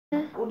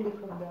only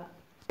from the...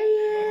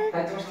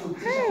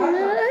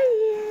 Hello,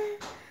 ORYO.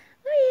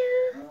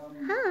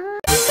 Hi.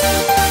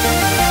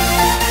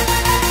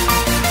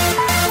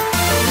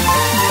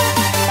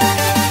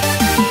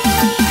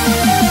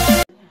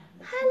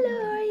 Hello,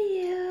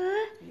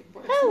 ORYO.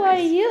 How are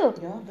you?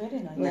 Yeah, very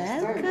nice.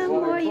 Welcome,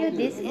 ORYO.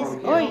 This is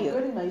ORYO.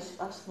 Very nice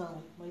us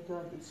now. My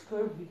God, it's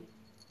curvy.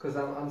 Because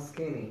I'm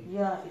skinny.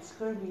 Yeah, it's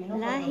curvy. You know,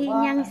 Lahi from the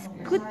niyang back and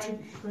from the scoot. side,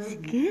 it's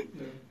curvy. Scoot.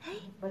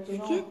 But you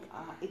know, Scoot.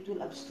 it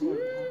will absorb.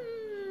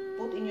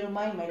 Put in your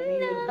mind, my No, you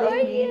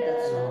blame me.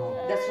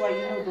 ORYO. That's why,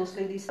 you know, those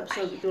ladies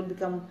absorb. It will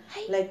become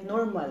like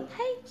normal.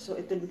 So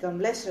it will become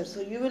lesser. So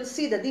you will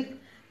see the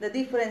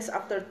difference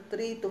after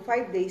 3 to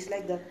 5 days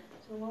like that.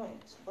 So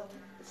but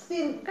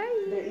still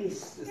there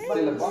is. It's But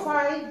still a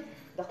inside,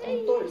 the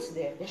contour is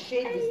there. The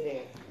shape is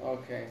there.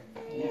 Okay.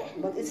 Yeah,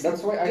 but it's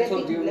That's why I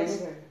told you.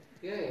 lesser.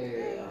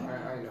 Yeah.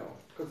 I know.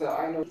 Because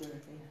I know.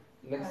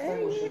 Next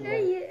time we should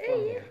only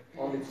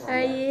from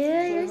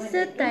ORYO, you're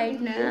so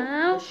tired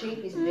now. The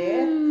shape is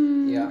there.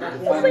 Yeah. But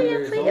The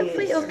final Apoy.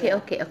 result.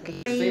 Okay.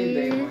 Same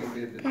day when we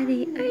did it.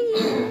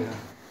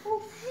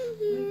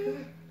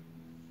 ORYO.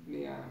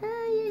 Yeah.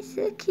 Oh, you're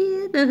so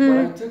cute. But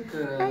I took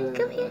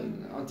come here.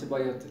 an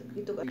antibiotic.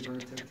 You took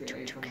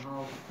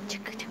 38.5.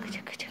 Chuck.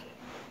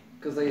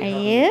 Because I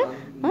ORYO?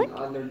 have What? an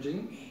allergy.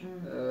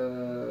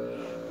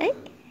 Hey,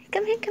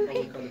 come here. What do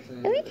you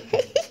call it?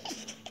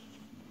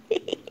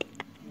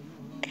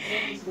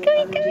 Come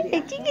here.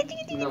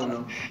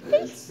 No.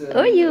 It's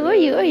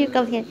ORYO,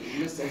 come here.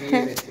 miss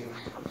immunity.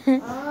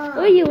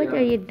 ORYO, what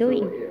are you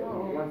doing? So,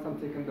 once I'm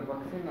taking the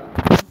vaccine,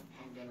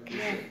 I'm gonna be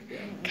sick.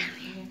 Yeah.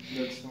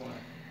 That's why.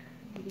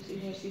 Because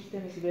immune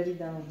system is very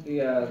down.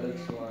 Yeah,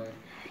 that's why.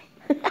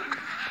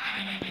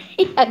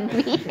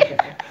 Angry.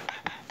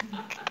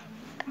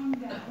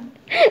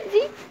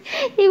 See,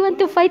 he want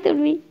to fight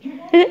on me.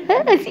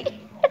 See,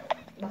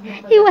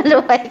 he want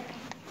to fight.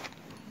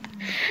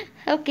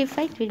 Okay,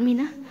 fight with me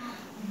now.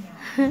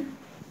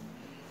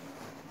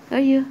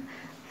 ORYO,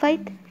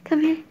 fight.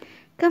 Come here.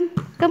 Come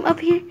up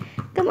here.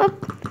 Come up.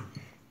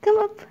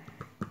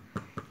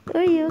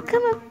 ORYO,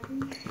 come up.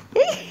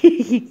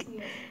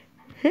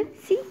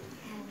 See?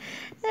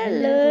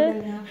 Hello.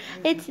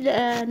 It's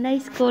a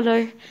nice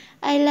color.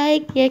 I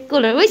like your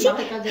color. What's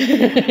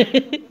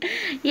it?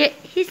 Yeah,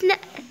 he's not.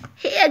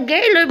 He a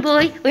girl or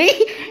boy?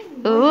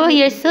 Oh,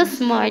 you're so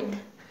smart.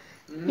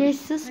 You're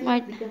so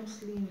smart. Become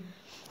slim.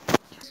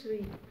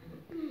 Sweet.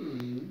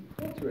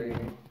 Not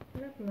really.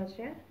 Not much,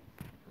 yeah?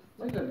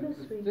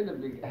 Still a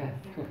big ass.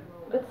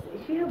 But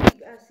she have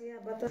big ass, yeah,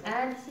 but... This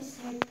is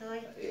her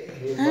toy.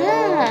 He's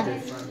Ah.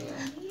 different,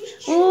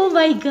 yeah. Oh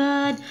my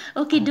God.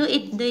 Okay, do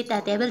it, Ate.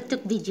 I will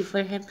took video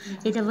for him.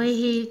 The way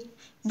he...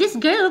 This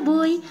girl or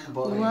boy?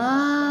 Boy.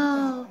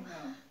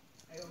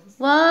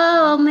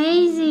 Wow,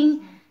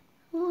 amazing.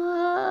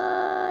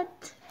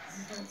 What?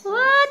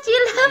 You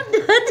love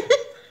that?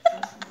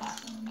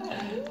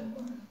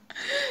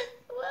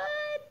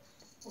 What?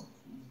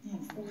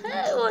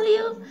 Hi,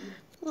 ORYO.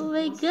 Oh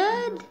my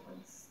God.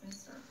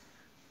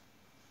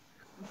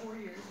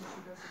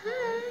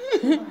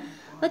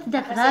 What's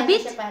that,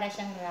 rabbit?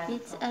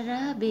 It's a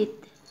rabbit.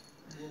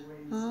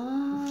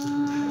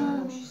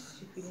 Oh.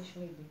 She finished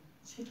maybe.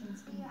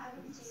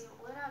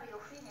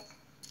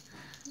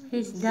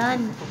 He's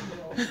done.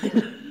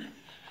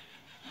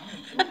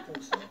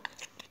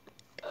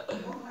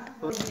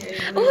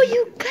 Oh,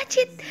 you catch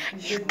it.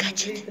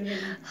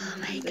 Oh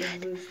my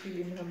God.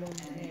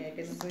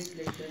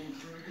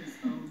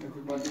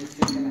 Everybody's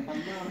taking a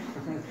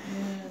hammer.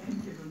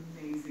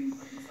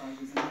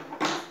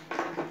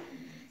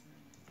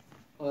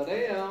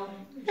 ORYO.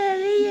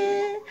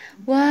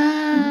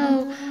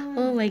 Wow.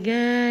 Oh my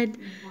God.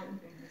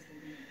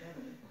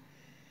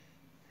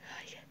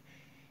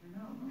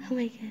 Oh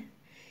my God.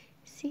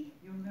 See?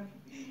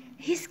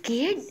 He's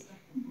scared.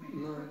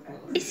 No.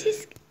 Is he?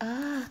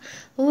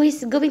 Oh,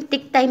 he's going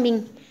take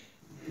timing.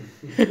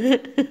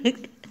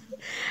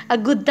 A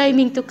good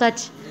timing to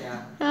catch.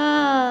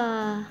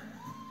 Yeah.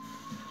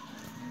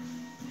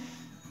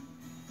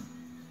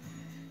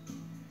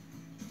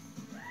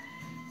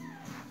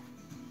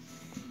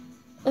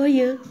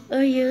 ORYO.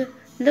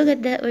 Look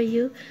at that,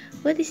 ORYO.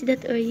 What is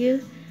that, ORYO?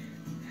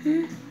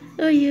 Huh?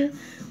 ORYO.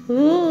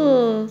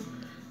 Oh.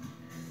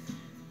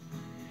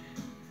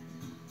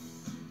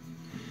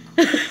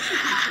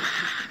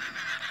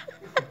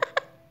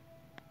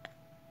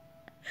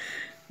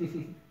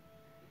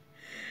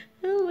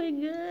 Oh my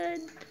God.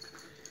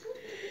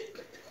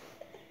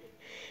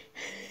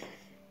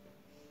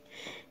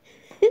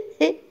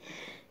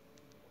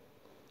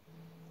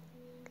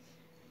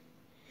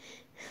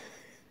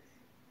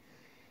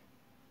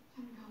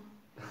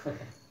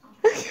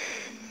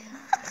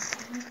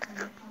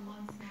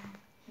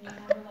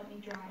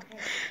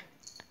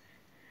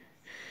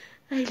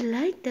 I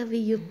like the way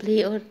you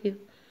play, ORYO.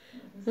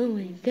 Oh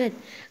my God.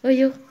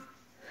 ORYO.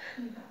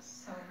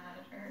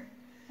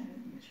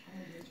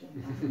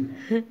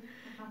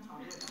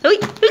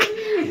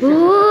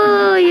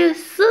 Oh, you're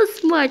so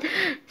smart.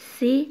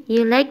 See,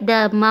 you like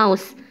the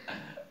mouse.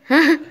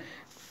 Huh?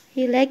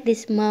 You like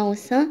this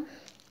mouse, huh?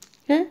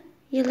 Huh?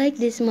 You like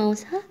this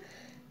mouse, huh?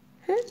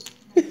 Huh?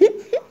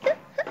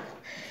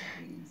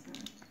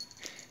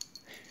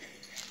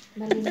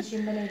 Malinis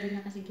yung balay doon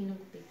na kasi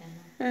ginugupitan.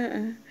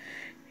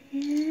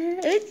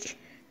 Yeah. Ouch.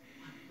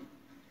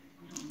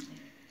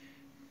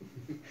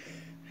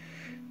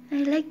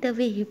 I like the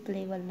way you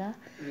play, wala.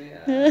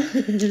 Yeah.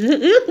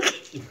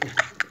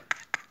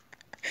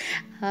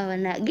 I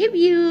will not give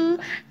you.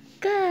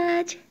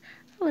 Catch.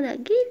 I will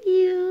not give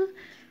you.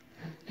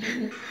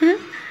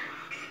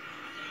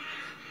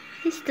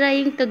 He's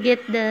trying to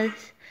get the...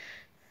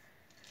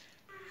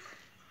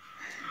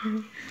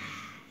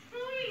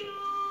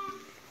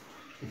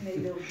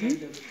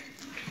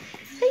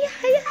 Haya,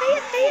 haya,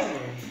 haya, haya.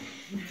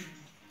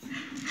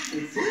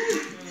 It's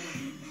it.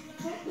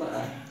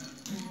 Hopla.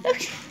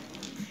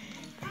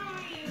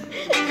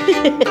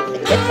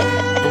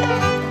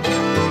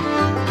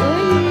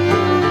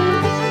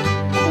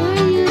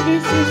 ORYO,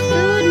 this is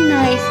so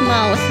nice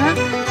mouse, huh?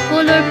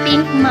 Color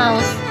pink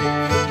mouse.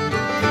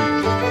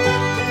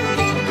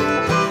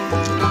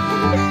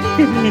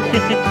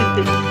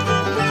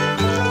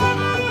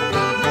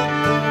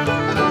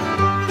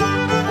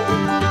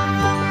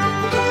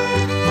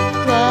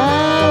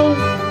 Wow.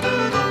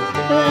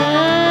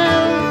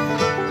 Wow.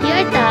 You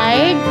are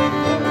tired?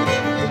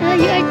 Oh,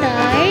 you are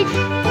tired?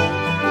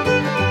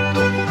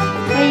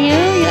 Are you?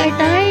 You are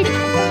tired?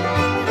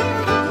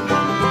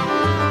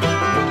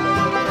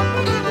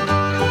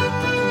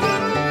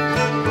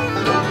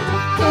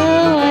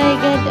 Oh my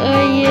God,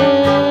 ORYO.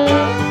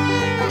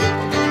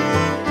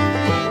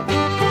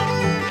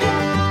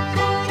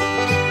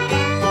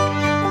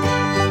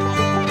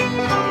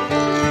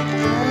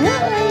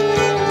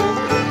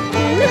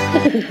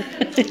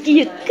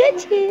 You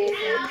catch it.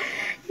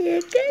 You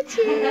catch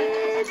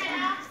it.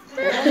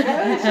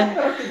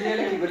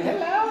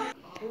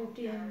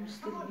 Okay, I'm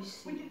still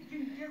busy. I'm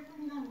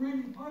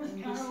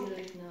busy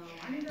right now.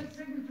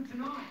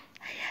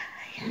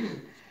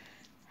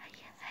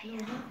 No,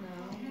 not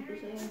now,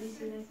 because I am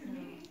busy right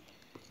now.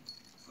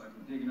 It's like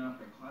we're digging up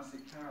a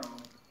classic Carol.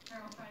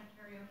 Carol playing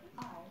karaoke.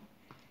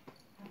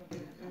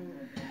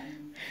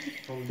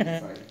 From the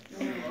side.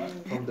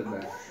 From the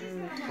back.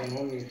 So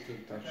no need to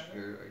touch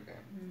her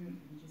again.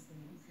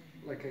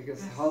 Like I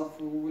guess half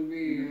will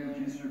be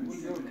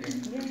okay.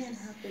 Yeah,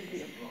 have to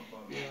be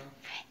Yeah.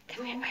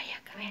 Come here, ORYO,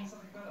 come here.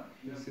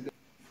 You see the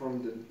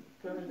from the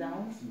from the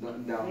down.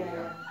 down, Yeah,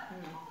 yeah.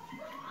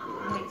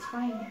 yeah, it's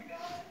fine.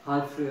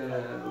 Half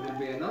will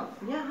be enough.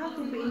 Yeah, half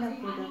will be enough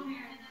for that.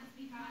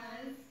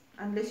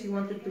 Unless you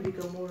wanted to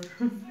become more.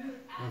 Oh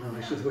no,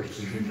 I should wait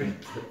a little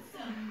bit.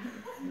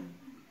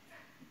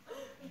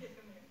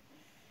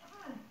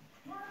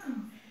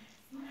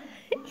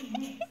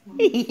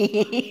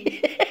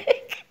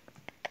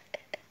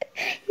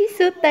 He's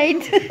so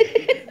tight.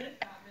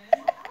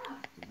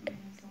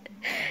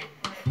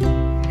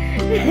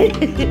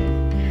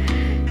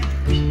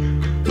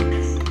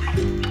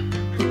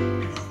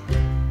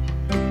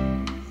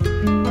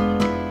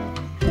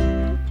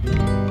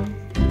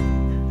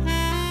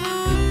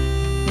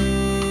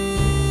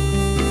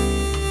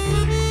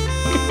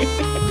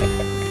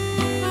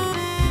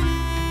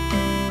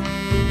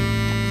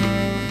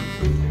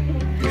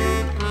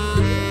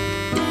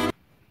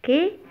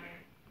 Okay?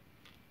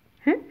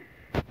 Huh?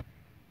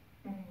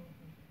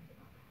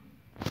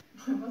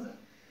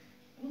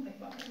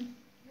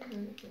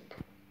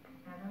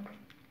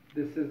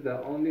 This is the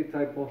only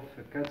type of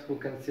cat who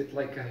can sit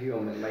like a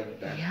human,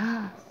 like that.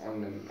 Yeah.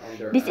 On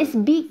their This is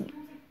hand. big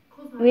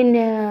when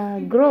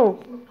grow.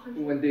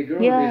 When they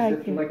grow, Yeah, I they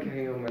sit think. like a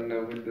human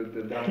with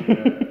the down.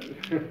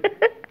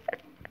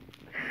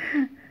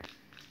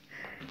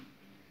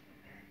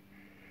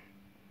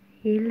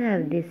 You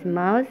love this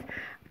mouse.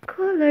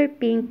 Color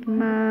pink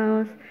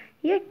mouse.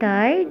 You're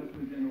tired?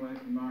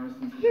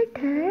 You're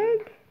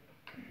tired?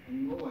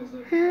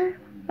 Huh?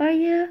 Are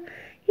you?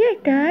 You're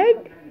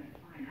tired?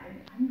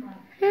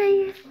 Are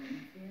you?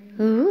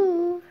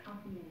 Ooh.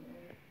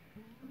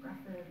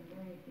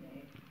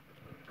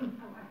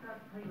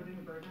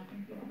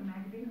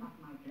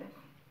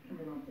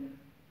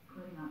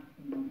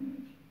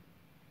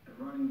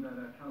 Writing about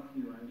our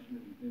custody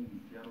arrangement in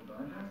Seattle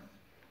Digest.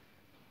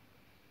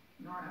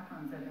 Nora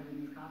Ephron said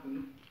everything's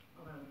copied,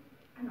 although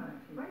I'm not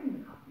actually writing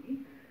the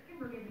copy.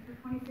 Kimber gave it to a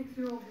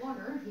 26-year-old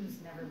blogger who's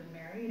never been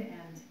married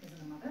and isn't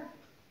a mother.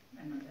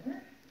 And my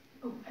better.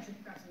 Oh, I should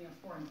grab some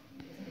Neosporin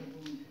in case I get a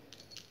wound.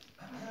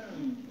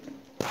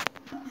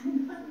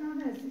 I'm not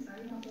nervous.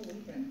 Deciding not to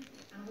weekend.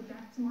 I'll be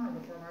back tomorrow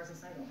before Mars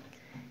recital.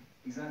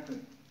 Exactly.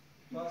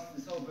 Plus,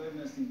 this whole bird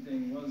nesting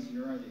thing was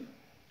your idea.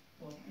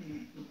 Well, I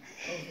mean, both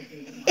of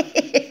you can watch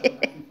me sell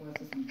back and forth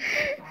to some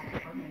fat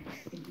apartment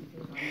stinky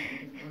fish on it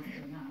because it wasn't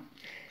good enough.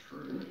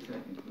 True,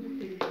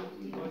 technically.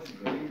 Both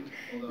agree.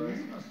 Although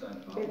it's not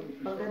standard.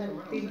 Pagka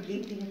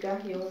nag-dating ka,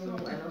 yung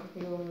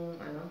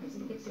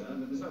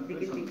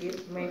dikit-dikit,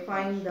 may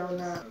fine daw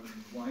na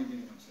Why are you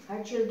getting upset? Our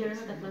children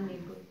na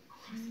 3,000.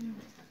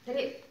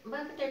 Dali,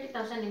 bakit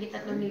 30,000 hindi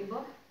 3,000?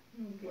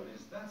 What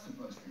is that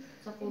supposed to mean?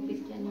 Sa COVID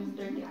yan yung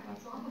 30 pa.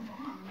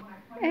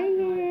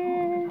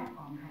 Ayan.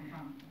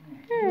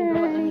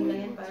 Ginawa na nila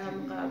Hi. yan para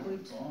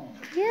maka-avoid.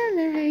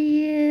 Hello,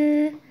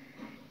 Arya.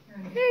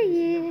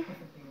 Arya.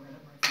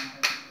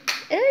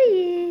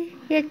 Arya.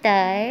 You're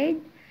tired?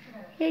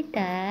 You're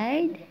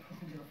tired?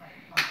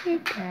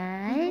 You're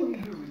tired?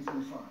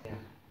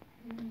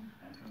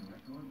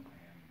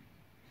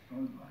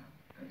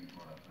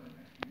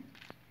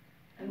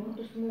 I want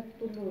to smoke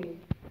tuloy.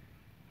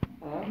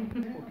 Ah? Okay.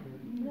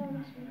 No,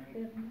 let's smoke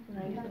that.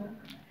 Nice, no?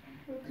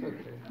 It's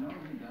okay.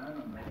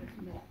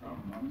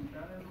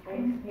 I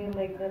smell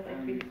like that, I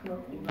feel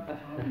smoking.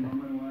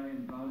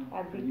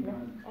 Addict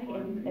na.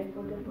 I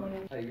forgot my...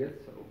 I guess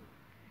so.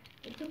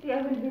 It's okay,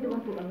 I will be the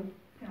one to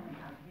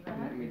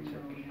Let me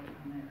check.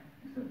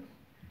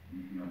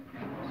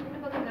 Ano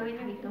ba gagawin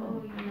mo dito?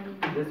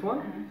 This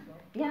one?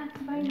 Yeah,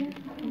 it's fine.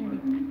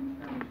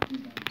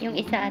 Yung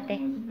isa,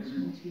 ate.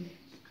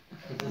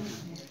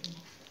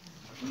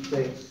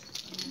 Say.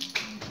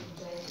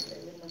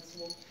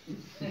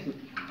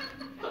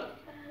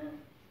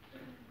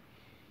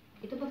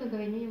 Ito ba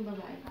gagawin niyo yung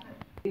babae?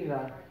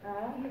 Hadira.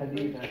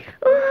 Hadira.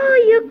 Oh,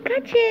 you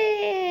catch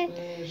it!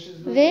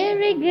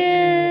 Very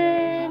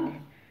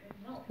good!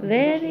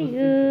 Very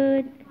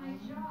good!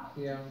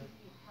 Yeah.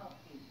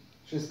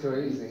 She's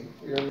crazy.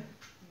 You're...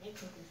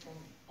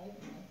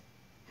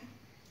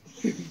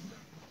 Isn't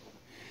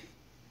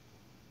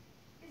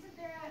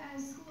there a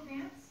school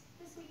dance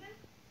this weekend?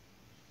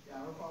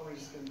 Yeah, we're probably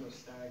just gonna go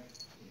stag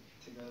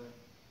together.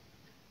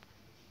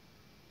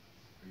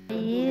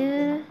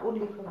 Yeah.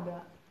 Only from the...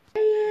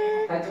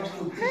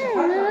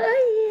 Hello,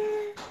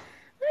 Arya.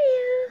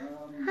 Arya.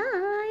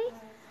 Hi.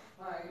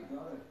 Hi.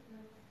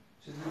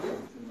 She's with you?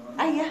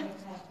 Ah, yeah.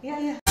 Yeah,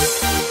 yeah.